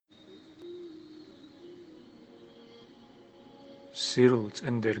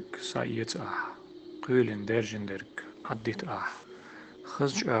Sirla-цIена дерг схьаиэца кхоьлина-даьржина дерг Iadдита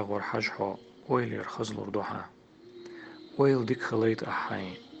Хазчу агIор хьажа Ойла хазлур дахар Ойла дика хилийта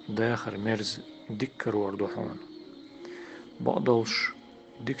хьайн дахар мерза дика دوحون Бакъдолуш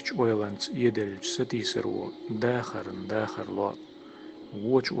дикчу ойланца иэделлачу сатийсаро дахар لا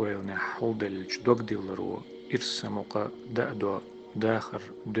وочу ойланехь хьулделлачу догдилларо ирс-самукъа дахар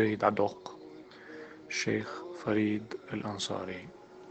شيخ فريد الأنصاري.